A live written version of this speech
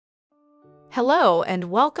Hello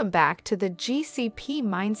and welcome back to the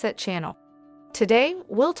GCP-Mindset channel. Today,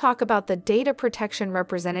 we'll talk about the data protection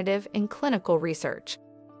representative in clinical research.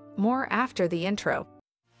 More after the intro.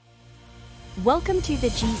 Welcome to the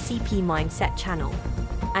GCP-Mindset channel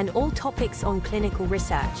and all topics on clinical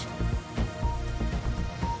research.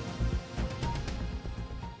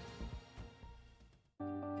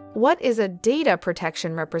 What is a data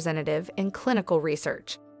protection representative in clinical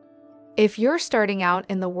research? If you're starting out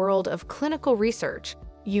in the world of clinical research,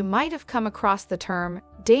 you might have come across the term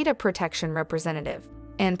data protection representative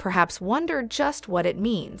and perhaps wondered just what it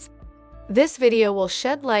means. This video will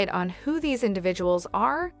shed light on who these individuals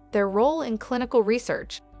are, their role in clinical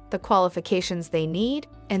research, the qualifications they need,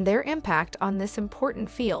 and their impact on this important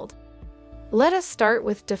field. Let us start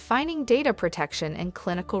with defining data protection in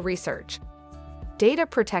clinical research. Data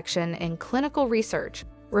protection in clinical research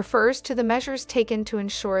refers to the measures taken to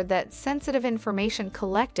ensure that sensitive information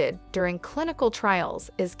collected during clinical trials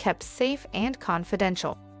is kept safe and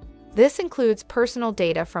confidential. This includes personal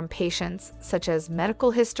data from patients, such as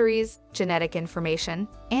medical histories, genetic information,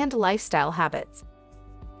 and lifestyle habits.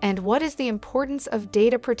 And what is the importance of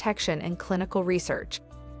data protection in clinical research?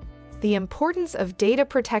 The importance of data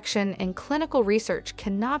protection in clinical research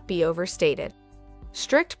cannot be overstated.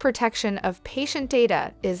 Strict protection of patient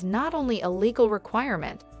data is not only a legal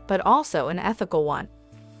requirement, but also an ethical one.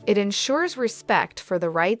 It ensures respect for the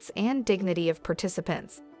rights and dignity of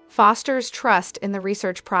participants, fosters trust in the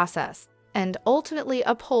research process, and ultimately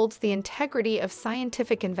upholds the integrity of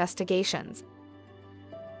scientific investigations.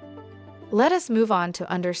 Let us move on to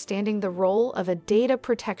understanding the role of a data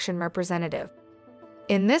protection representative.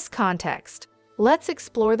 In this context, let's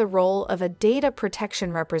explore the role of a data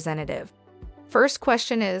protection representative. First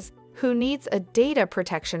question is, who needs a data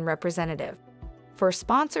protection representative? For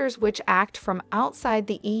sponsors which act from outside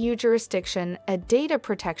the EU jurisdiction, a data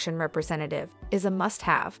protection representative is a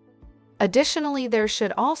must-have. Additionally, there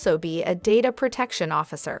should also be a data protection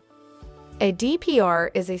officer. A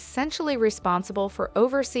DPR is essentially responsible for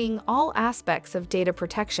overseeing all aspects of data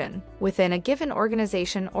protection within a given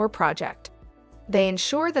organization or project. They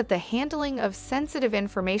ensure that the handling of sensitive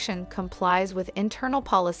information complies with internal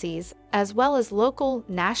policies as well as local,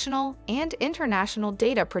 national, and international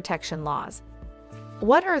data protection laws.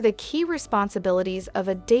 What are the key responsibilities of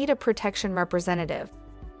a data protection representative?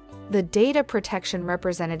 The data protection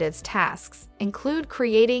representative's tasks include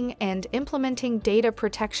creating and implementing data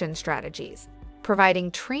protection strategies,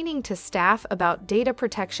 providing training to staff about data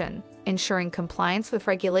protection, ensuring compliance with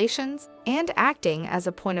regulations, and acting as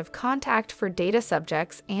a point of contact for data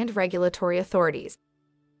subjects and regulatory authorities.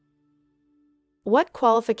 What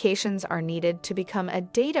qualifications are needed to become a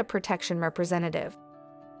data protection representative?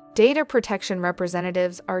 Data protection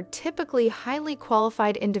representatives are typically highly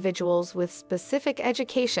qualified individuals with specific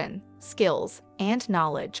education, skills, and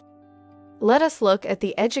knowledge. Let us look at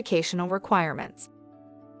the educational requirements.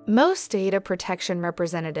 Most data protection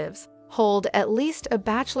representatives hold at least a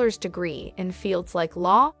bachelor's degree in fields like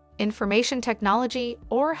law, information technology,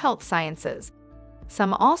 or health sciences.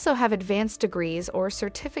 Some also have advanced degrees or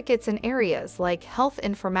certificates in areas like health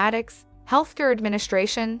informatics, healthcare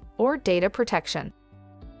administration, or data protection.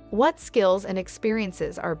 What skills and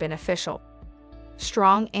experiences are beneficial?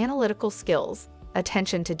 Strong analytical skills,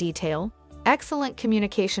 attention to detail, excellent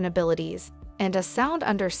communication abilities, and a sound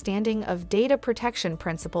understanding of data protection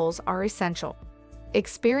principles are essential.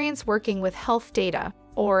 Experience working with health data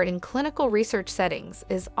or in clinical research settings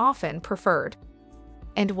is often preferred.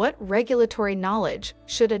 And what regulatory knowledge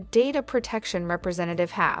should a data protection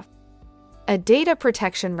representative have? A data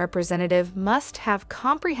protection representative must have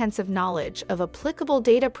comprehensive knowledge of applicable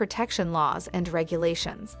data protection laws and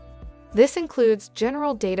regulations. This includes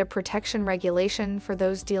general data protection regulation for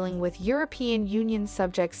those dealing with European Union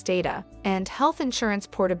subjects' data and Health Insurance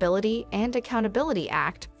Portability and Accountability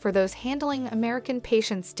Act for those handling American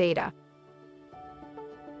patients' data.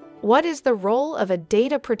 What is the role of a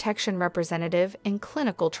data protection representative in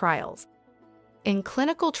clinical trials? In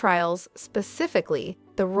clinical trials specifically,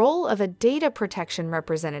 the role of a data protection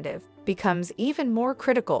representative becomes even more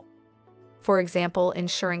critical. For example,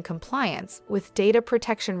 ensuring compliance with data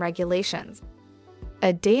protection regulations.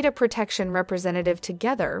 A data protection representative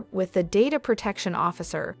together with the data protection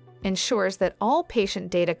officer ensures that all patient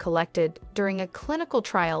data collected during a clinical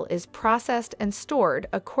trial is processed and stored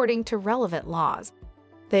according to relevant laws.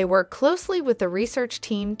 They work closely with the research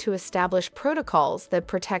team to establish protocols that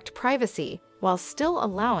protect privacy while still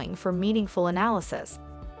allowing for meaningful analysis.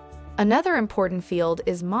 Another important field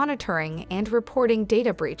is monitoring and reporting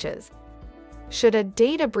data breaches. Should a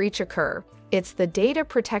data breach occur, it's the data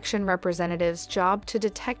protection representative's job to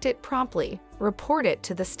detect it promptly, report it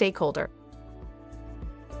to the stakeholder.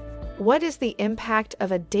 What is the impact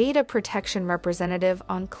of a data protection representative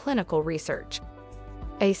on clinical research?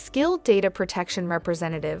 A skilled data protection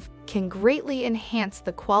representative can greatly enhance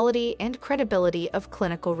the quality and credibility of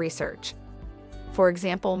clinical research. For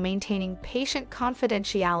example, maintaining patient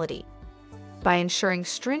confidentiality. By ensuring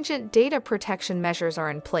stringent data protection measures are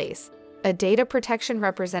in place, a data protection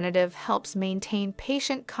representative helps maintain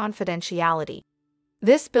patient confidentiality.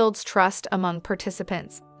 This builds trust among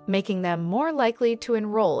participants, making them more likely to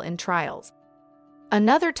enroll in trials.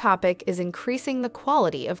 Another topic is increasing the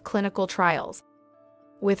quality of clinical trials.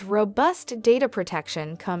 With robust data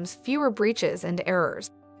protection comes fewer breaches and errors.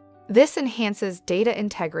 This enhances data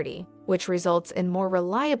integrity, which results in more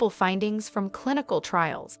reliable findings from clinical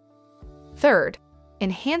trials. Third,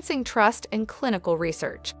 enhancing trust in clinical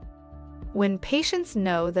research. When patients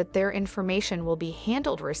know that their information will be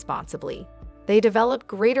handled responsibly, they develop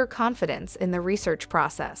greater confidence in the research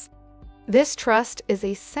process. This trust is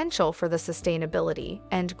essential for the sustainability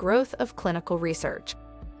and growth of clinical research.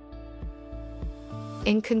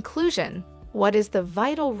 In conclusion, what is the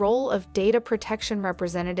vital role of data protection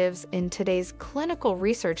representatives in today's clinical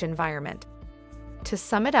research environment? To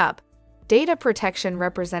sum it up, data protection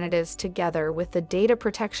representatives together with the data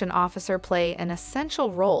protection officer play an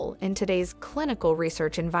essential role in today's clinical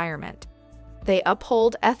research environment. They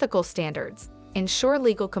uphold ethical standards, ensure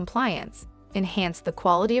legal compliance, enhance the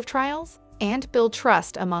quality of trials, and build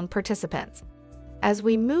trust among participants. As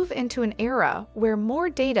we move into an era where more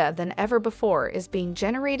data than ever before is being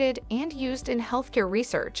generated and used in healthcare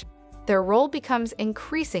research, their role becomes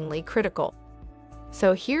increasingly critical.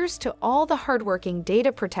 So here's to all the hardworking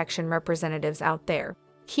data protection representatives out there.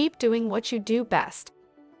 Keep doing what you do best.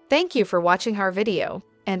 Thank you for watching our video,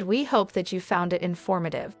 and we hope that you found it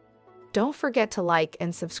informative. Don't forget to like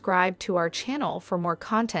and subscribe to our channel for more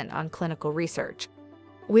content on clinical research.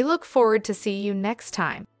 We look forward to see you next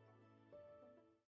time.